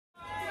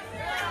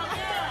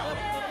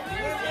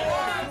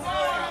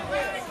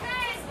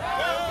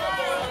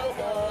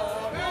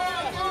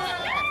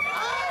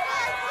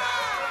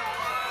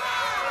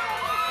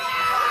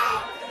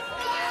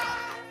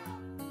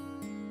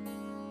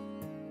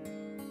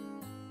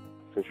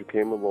Since you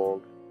came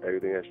along,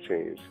 everything has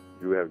changed.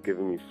 You have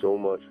given me so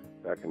much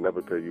that I can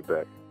never pay you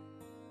back.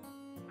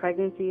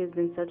 Pregnancy has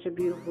been such a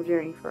beautiful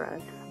journey for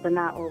us, but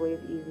not always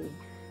easy.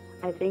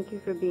 I thank you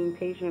for being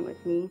patient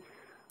with me,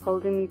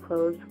 holding me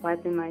close,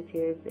 wiping my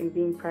tears, and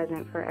being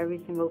present for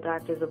every single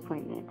doctor's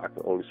appointment. I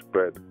can only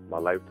spread my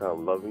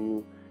lifetime loving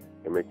you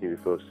and making you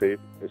feel safe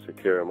and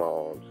secure in my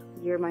arms.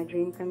 You're my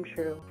dream come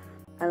true.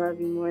 I love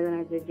you more than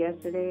I did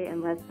yesterday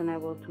and less than I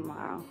will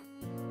tomorrow.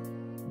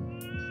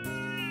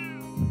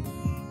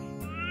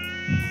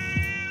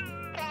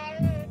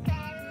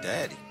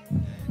 Daddy.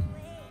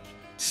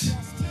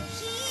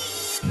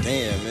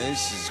 Damn, man,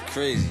 this is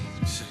crazy.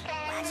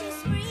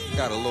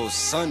 Got a little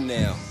son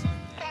now.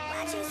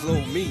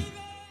 Little me.